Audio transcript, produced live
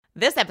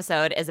This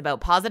episode is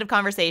about positive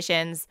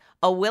conversations,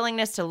 a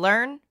willingness to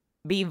learn,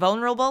 be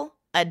vulnerable,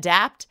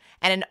 adapt,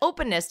 and an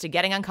openness to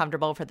getting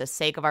uncomfortable for the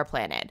sake of our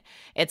planet.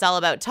 It's all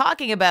about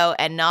talking about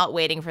and not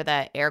waiting for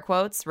the, air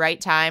quotes, right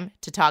time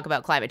to talk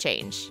about climate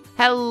change.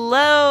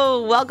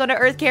 Hello, welcome to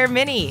Earth Care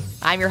Mini.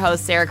 I'm your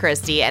host, Sarah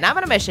Christie, and I'm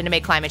on a mission to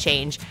make climate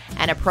change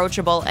an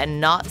approachable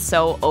and not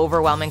so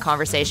overwhelming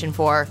conversation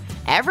for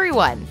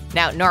everyone.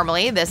 Now,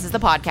 normally, this is the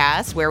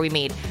podcast where we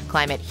meet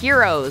climate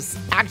heroes,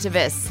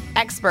 activists,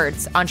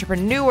 experts,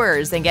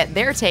 entrepreneurs, and get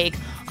their take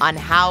on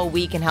how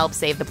we can help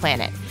save the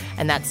planet.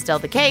 And that's still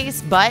the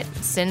case, but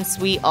since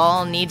we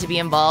all need to be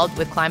involved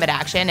with climate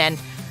action and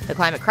the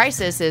climate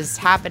crisis is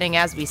happening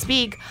as we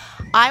speak,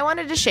 I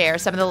wanted to share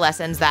some of the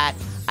lessons that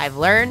I've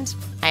learned,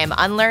 I am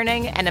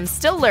unlearning, and I'm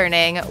still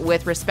learning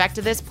with respect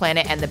to this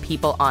planet and the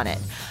people on it.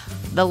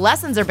 The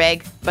lessons are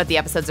big, but the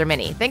episodes are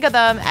mini. Think of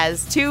them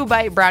as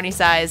 2-bite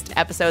brownie-sized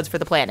episodes for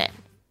the planet.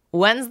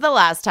 When's the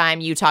last time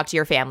you talked to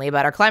your family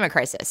about our climate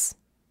crisis?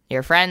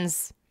 Your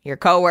friends? Your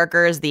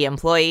coworkers, the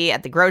employee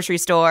at the grocery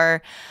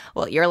store?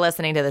 Well, you're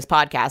listening to this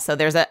podcast, so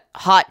there's a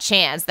hot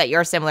chance that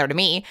you're similar to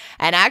me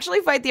and actually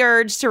fight the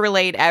urge to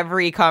relate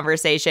every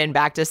conversation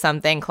back to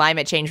something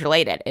climate change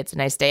related. It's a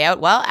nice day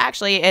out. Well,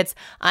 actually, it's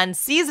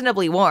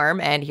unseasonably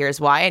warm, and here's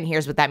why, and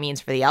here's what that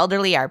means for the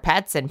elderly, our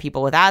pets, and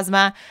people with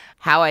asthma.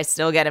 How I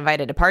still get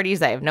invited to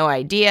parties, I have no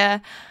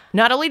idea.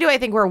 Not only do I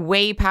think we're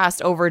way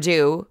past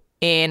overdue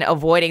in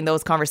avoiding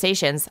those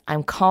conversations,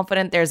 I'm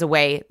confident there's a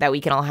way that we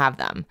can all have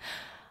them.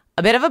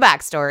 A bit of a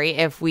backstory,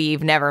 if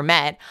we've never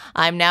met,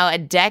 I'm now a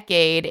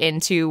decade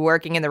into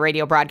working in the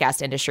radio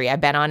broadcast industry. I've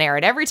been on air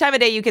at every time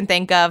of day you can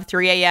think of,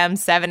 3 a.m.,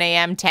 7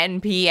 a.m.,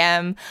 10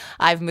 p.m.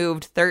 I've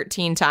moved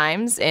 13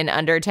 times in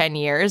under 10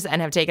 years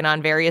and have taken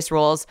on various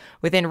roles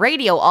within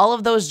radio. All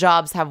of those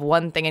jobs have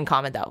one thing in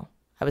common, though.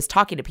 I was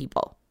talking to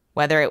people.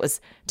 Whether it was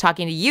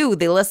talking to you,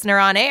 the listener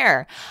on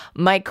air,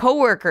 my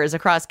coworkers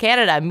across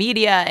Canada,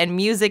 media and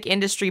music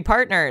industry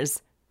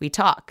partners, we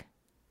talk.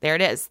 There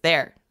it is.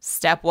 There.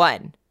 Step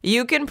one.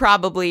 You can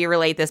probably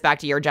relate this back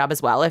to your job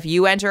as well. If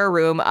you enter a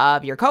room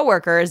of your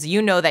coworkers,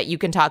 you know that you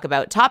can talk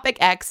about topic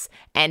X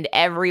and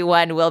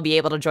everyone will be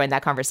able to join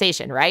that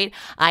conversation, right?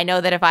 I know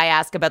that if I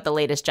ask about the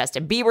latest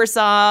Justin Bieber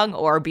song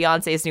or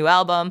Beyonce's new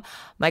album,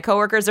 my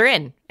coworkers are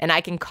in and I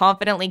can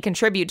confidently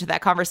contribute to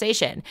that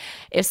conversation.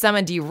 If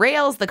someone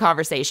derails the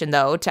conversation,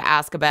 though, to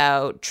ask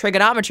about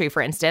trigonometry,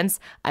 for instance,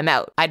 I'm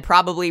out. I'd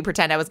probably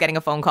pretend I was getting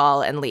a phone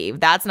call and leave.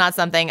 That's not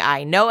something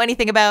I know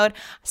anything about.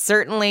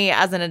 Certainly,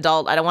 as an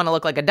adult, I don't want to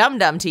look like a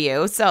dum-dum to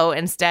you. So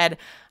instead,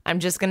 I'm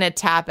just going to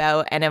tap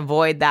out and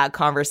avoid that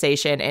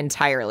conversation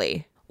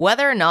entirely.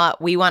 Whether or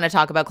not we want to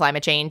talk about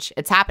climate change,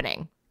 it's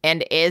happening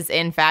and is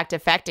in fact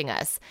affecting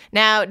us.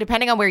 Now,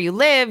 depending on where you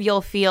live,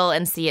 you'll feel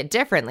and see it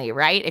differently,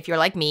 right? If you're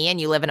like me and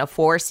you live in a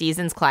 4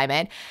 seasons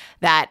climate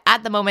that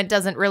at the moment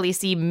doesn't really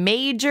see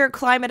major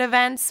climate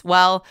events,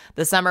 well,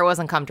 the summer was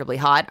uncomfortably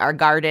hot. Our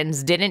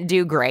gardens didn't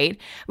do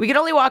great. We could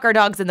only walk our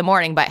dogs in the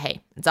morning, but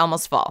hey, it's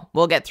almost fall.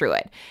 We'll get through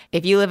it.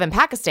 If you live in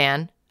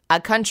Pakistan,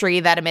 a country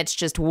that emits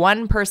just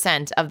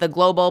 1% of the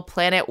global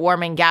planet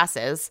warming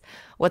gases,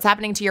 what's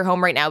happening to your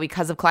home right now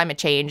because of climate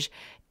change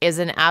is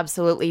an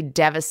absolutely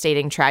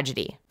devastating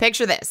tragedy.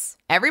 Picture this.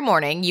 Every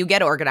morning, you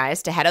get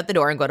organized to head out the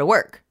door and go to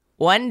work.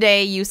 One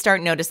day, you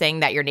start noticing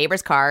that your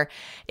neighbor's car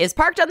is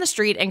parked on the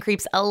street and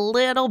creeps a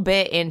little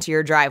bit into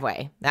your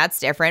driveway. That's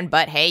different,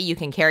 but hey, you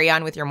can carry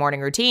on with your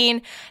morning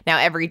routine. Now,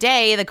 every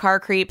day, the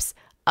car creeps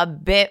a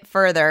bit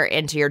further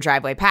into your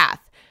driveway path.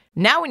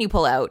 Now when you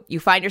pull out, you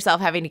find yourself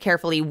having to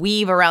carefully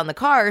weave around the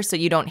car so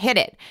you don't hit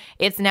it.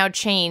 It's now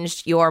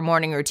changed your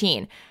morning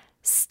routine.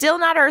 Still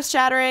not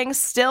earth-shattering,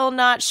 still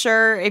not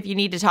sure if you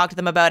need to talk to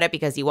them about it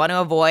because you want to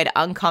avoid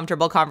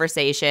uncomfortable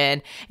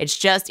conversation. It's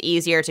just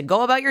easier to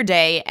go about your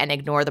day and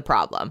ignore the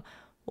problem.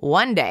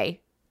 One day,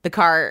 the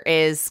car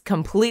is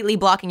completely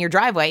blocking your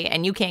driveway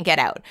and you can't get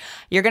out.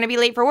 You're going to be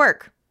late for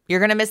work. You're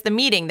going to miss the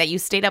meeting that you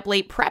stayed up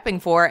late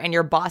prepping for and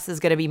your boss is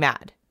going to be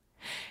mad.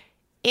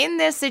 In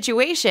this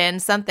situation,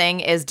 something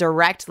is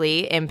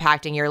directly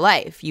impacting your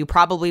life. You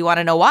probably want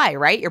to know why,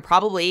 right? You're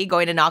probably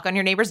going to knock on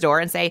your neighbor's door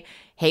and say,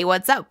 hey,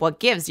 what's up? What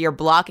gives? You're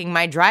blocking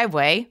my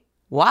driveway.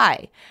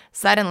 Why?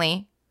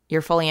 Suddenly,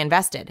 you're fully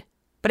invested.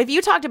 But if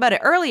you talked about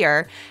it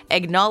earlier,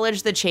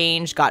 acknowledged the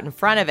change, got in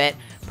front of it,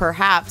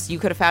 perhaps you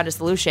could have found a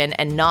solution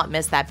and not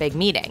missed that big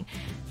meeting.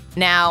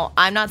 Now,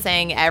 I'm not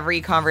saying every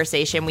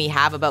conversation we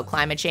have about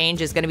climate change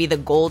is going to be the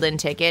golden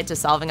ticket to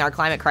solving our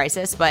climate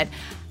crisis, but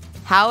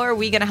how are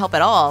we going to help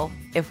at all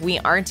if we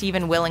aren't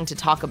even willing to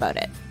talk about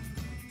it?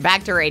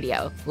 Back to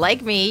radio.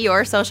 Like me,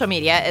 your social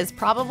media is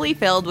probably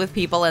filled with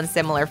people in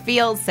similar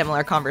fields,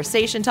 similar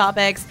conversation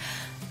topics.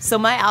 So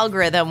my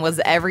algorithm was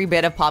every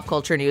bit of pop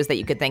culture news that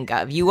you could think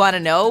of. You want to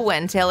know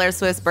when Taylor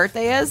Swift's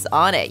birthday is?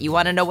 On it. You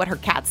want to know what her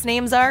cats'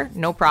 names are?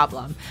 No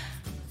problem.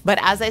 But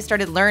as I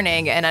started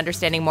learning and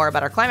understanding more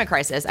about our climate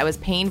crisis, I was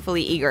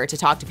painfully eager to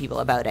talk to people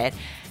about it.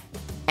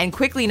 and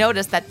quickly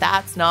noticed that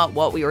that's not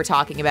what we were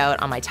talking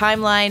about on my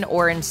timeline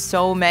or in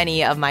so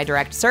many of my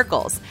direct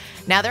circles.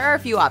 Now, there are a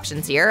few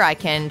options here. I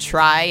can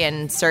try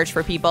and search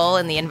for people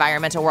in the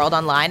environmental world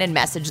online and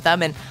message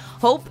them and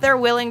hope they're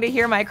willing to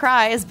hear my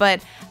cries,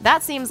 but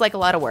that seems like a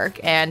lot of work,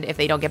 and if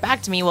they don't get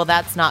back to me, well,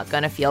 that's not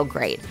gonna feel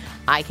great.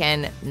 I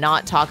can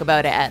not talk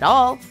about it at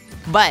all,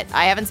 but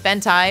I haven't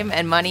spent time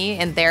and money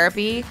in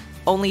therapy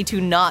only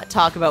to not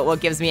talk about what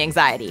gives me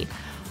anxiety.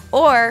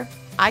 Or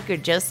I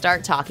could just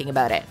start talking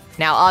about it.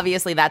 Now,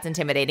 obviously, that's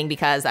intimidating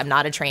because I'm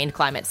not a trained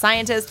climate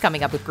scientist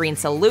coming up with green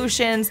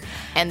solutions,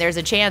 and there's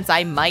a chance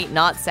I might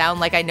not sound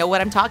like I know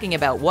what I'm talking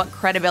about. What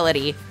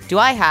credibility do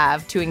I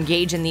have to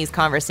engage in these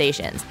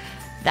conversations?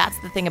 That's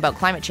the thing about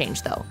climate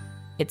change, though.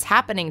 It's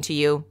happening to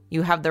you.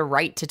 You have the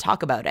right to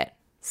talk about it.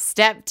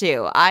 Step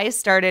 2, I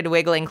started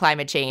wiggling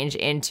climate change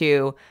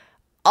into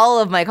all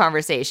of my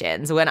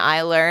conversations. When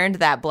I learned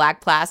that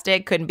black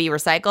plastic couldn't be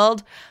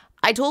recycled,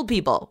 I told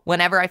people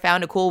whenever I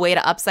found a cool way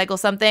to upcycle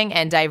something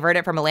and divert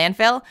it from a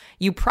landfill,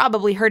 you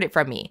probably heard it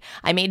from me.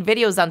 I made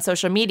videos on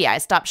social media. I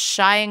stopped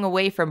shying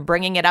away from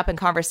bringing it up in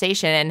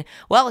conversation. And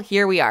well,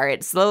 here we are.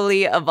 It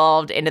slowly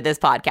evolved into this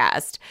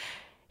podcast.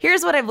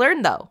 Here's what I've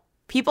learned though.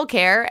 People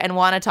care and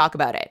want to talk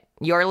about it.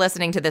 You're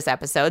listening to this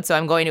episode, so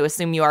I'm going to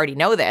assume you already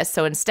know this.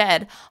 So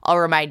instead, I'll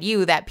remind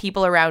you that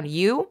people around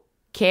you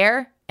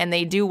care and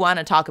they do want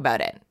to talk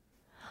about it.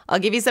 I'll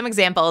give you some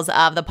examples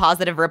of the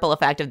positive ripple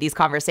effect of these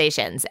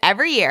conversations.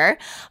 Every year,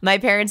 my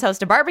parents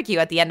host a barbecue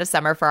at the end of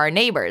summer for our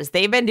neighbors.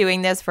 They've been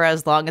doing this for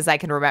as long as I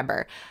can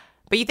remember.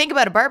 But you think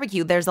about a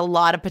barbecue, there's a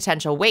lot of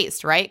potential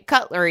waste, right?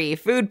 Cutlery,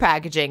 food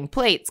packaging,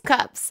 plates,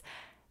 cups.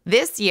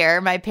 This year,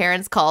 my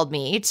parents called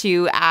me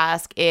to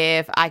ask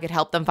if I could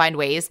help them find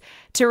ways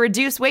to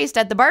reduce waste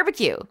at the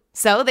barbecue.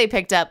 So they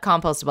picked up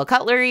compostable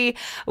cutlery.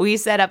 We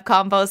set up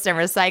compost and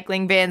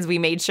recycling bins. We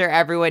made sure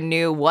everyone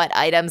knew what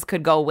items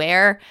could go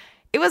where.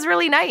 It was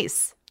really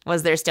nice.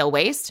 Was there still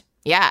waste?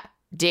 Yeah.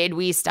 Did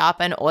we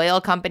stop an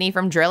oil company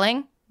from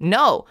drilling?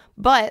 No.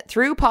 But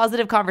through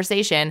positive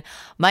conversation,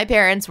 my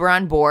parents were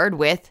on board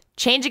with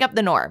changing up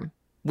the norm.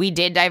 We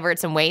did divert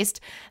some waste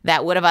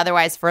that would have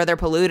otherwise further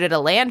polluted a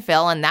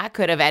landfill, and that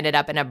could have ended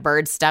up in a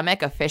bird's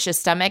stomach, a fish's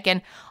stomach,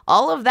 and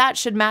all of that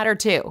should matter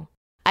too.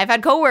 I've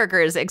had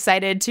coworkers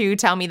excited to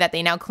tell me that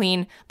they now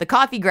clean the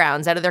coffee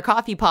grounds out of their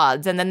coffee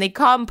pods and then they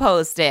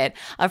compost it.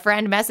 A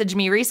friend messaged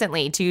me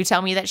recently to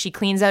tell me that she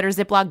cleans out her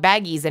Ziploc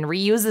baggies and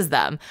reuses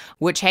them,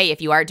 which, hey,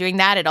 if you are doing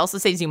that, it also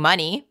saves you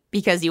money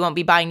because you won't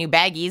be buying new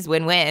baggies.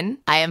 Win-win.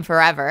 I am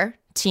forever.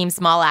 Team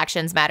small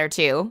actions matter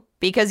too,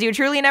 because you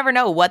truly never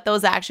know what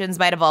those actions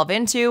might evolve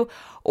into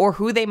or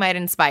who they might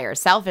inspire.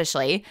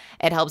 Selfishly,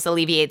 it helps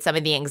alleviate some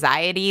of the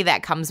anxiety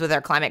that comes with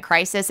our climate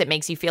crisis. It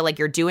makes you feel like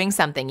you're doing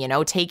something,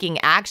 taking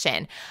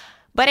action.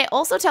 But it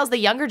also tells the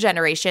younger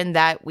generation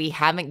that we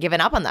haven't given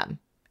up on them.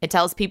 It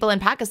tells people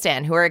in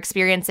Pakistan who are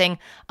experiencing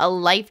a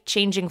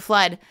life-changing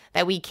flood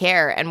that we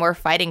care and we're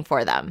fighting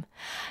for them.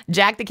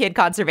 Jack the Kid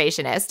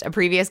Conservationist, a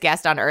previous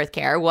guest on Earth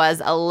Care, was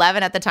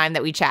 11 at the time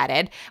that we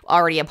chatted,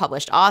 already a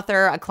published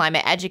author, a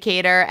climate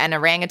educator, an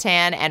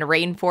orangutan, and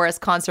rainforest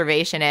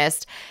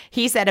conservationist.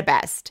 He said it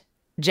best.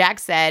 Jack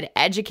said,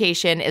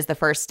 education is the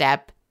first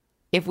step.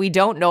 If we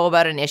don't know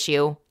about an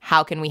issue,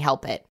 how can we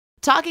help it?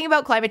 Talking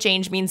about climate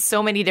change means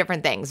so many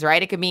different things,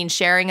 right? It could mean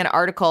sharing an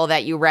article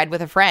that you read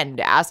with a friend,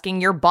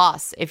 asking your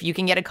boss if you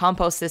can get a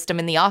compost system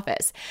in the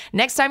office.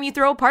 Next time you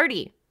throw a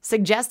party,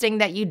 suggesting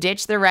that you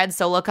ditch the red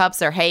Solo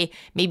cups or, hey,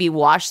 maybe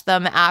wash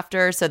them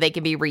after so they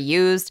can be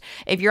reused.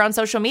 If you're on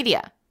social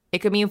media, it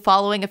could mean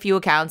following a few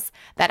accounts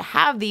that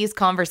have these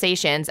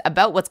conversations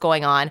about what's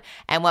going on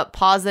and what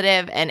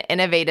positive and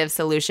innovative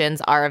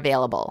solutions are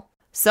available.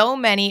 So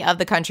many of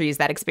the countries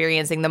that are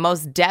experiencing the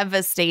most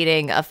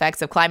devastating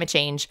effects of climate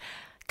change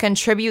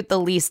contribute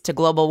the least to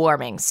global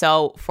warming.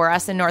 So for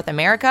us in North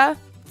America,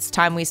 it's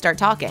time we start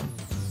talking.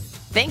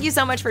 Thank you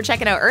so much for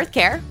checking out Earth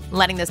Care,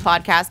 letting this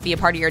podcast be a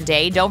part of your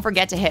day. Don't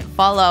forget to hit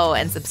follow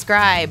and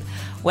subscribe,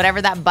 whatever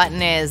that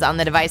button is on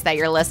the device that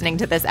you're listening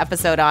to this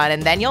episode on,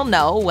 and then you'll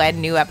know when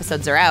new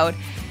episodes are out.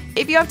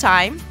 If you have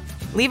time,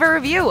 leave a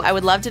review. I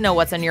would love to know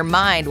what's on your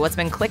mind, what's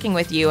been clicking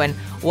with you, and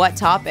what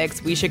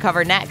topics we should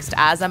cover next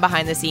as I'm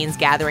behind the scenes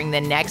gathering the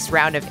next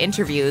round of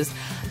interviews.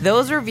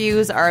 Those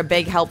reviews are a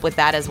big help with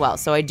that as well,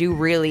 so I do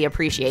really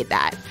appreciate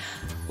that.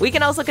 We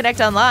can also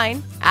connect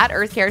online at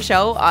Earth Care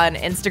Show on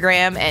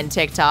Instagram and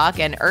TikTok,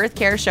 and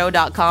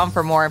earthcareshow.com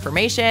for more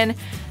information.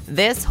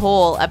 This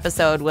whole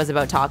episode was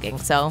about talking,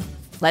 so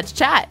let's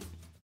chat.